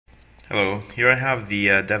Hello, here I have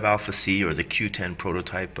the Dev Alpha C or the Q10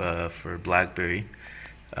 prototype for BlackBerry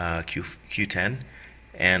Q10,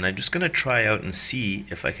 and I'm just going to try out and see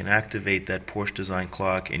if I can activate that Porsche Design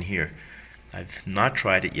clock in here. I've not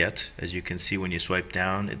tried it yet. As you can see, when you swipe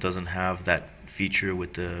down, it doesn't have that feature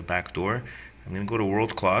with the backdoor. I'm going to go to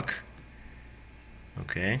World Clock,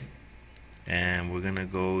 okay, and we're going to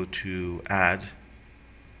go to Add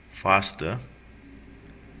fostah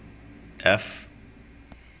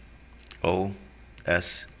fostah,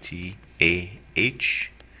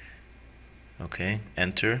 okay,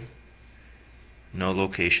 enter. No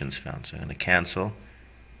locations found, so I'm going to cancel.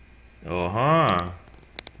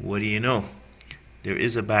 What do you know? There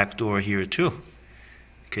is a backdoor here too.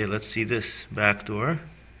 Okay, let's see this backdoor.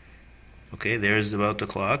 Okay, there's about the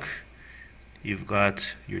clock. You've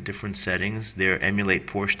got your different settings there. Emulate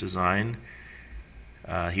Porsche Design.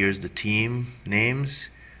 Here's the team names.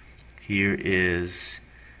 Here is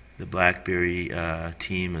the BlackBerry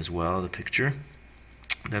team as well, the picture.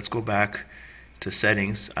 Let's go back to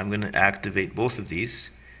settings. I'm going to activate both of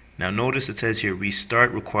these. Now notice it says here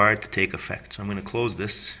restart required to take effect. So I'm going to close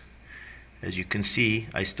this. As you can see,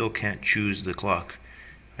 I still can't choose the clock.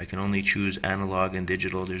 I can only choose analog and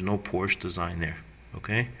digital. There's no Porsche Design there.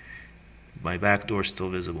 Okay? My backdoor is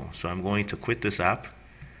still visible. So I'm going to quit this app.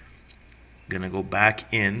 I'm going to go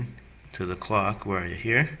back in to the clock. Where are you?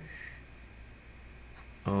 Here.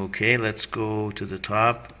 Okay, let's go to the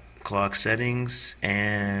top, clock settings,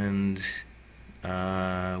 and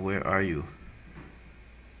where are you?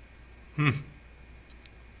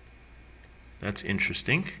 That's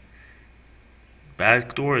interesting.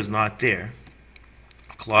 Backdoor is not there.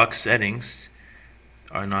 Clock settings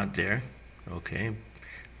are not there. Okay,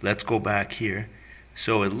 let's go back here.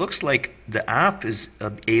 So it looks like the app is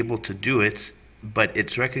able to do it, but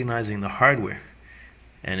it's recognizing the hardware,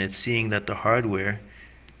 and it's seeing that the hardware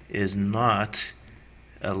is not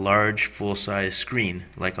a large full-size screen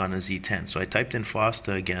like on a Z10. So I typed in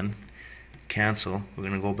fostah again, cancel. We're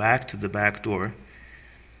going to go back to the back door.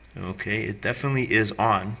 Okay, it definitely is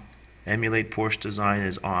on. Emulate Porsche Design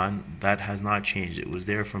is on. That has not changed. It was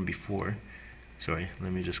there from before. Sorry,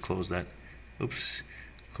 let me just close that. Oops,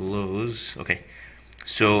 close. Okay,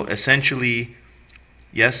 so essentially,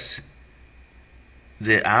 yes,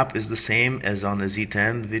 the app is the same as on the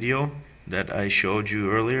Z10 video that I showed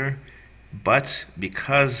you earlier, but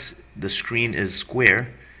because the screen is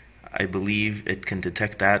square, I believe it can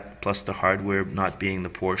detect that, plus the hardware not being the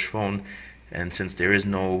Porsche phone, and since there is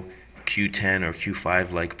no Q10 or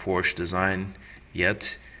Q5 like Porsche Design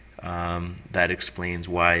yet, that explains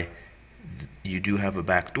why you do have a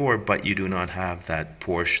back door, but you do not have that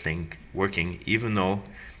Porsche thing working, even though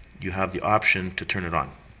you have the option to turn it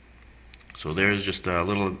on. So there's just a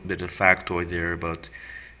little bit of factoid there about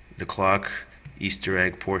the clock Easter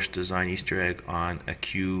egg, Porsche Design Easter egg on a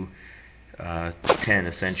Q10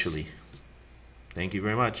 essentially. Thank you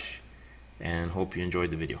very much, and hope you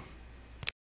enjoyed the video.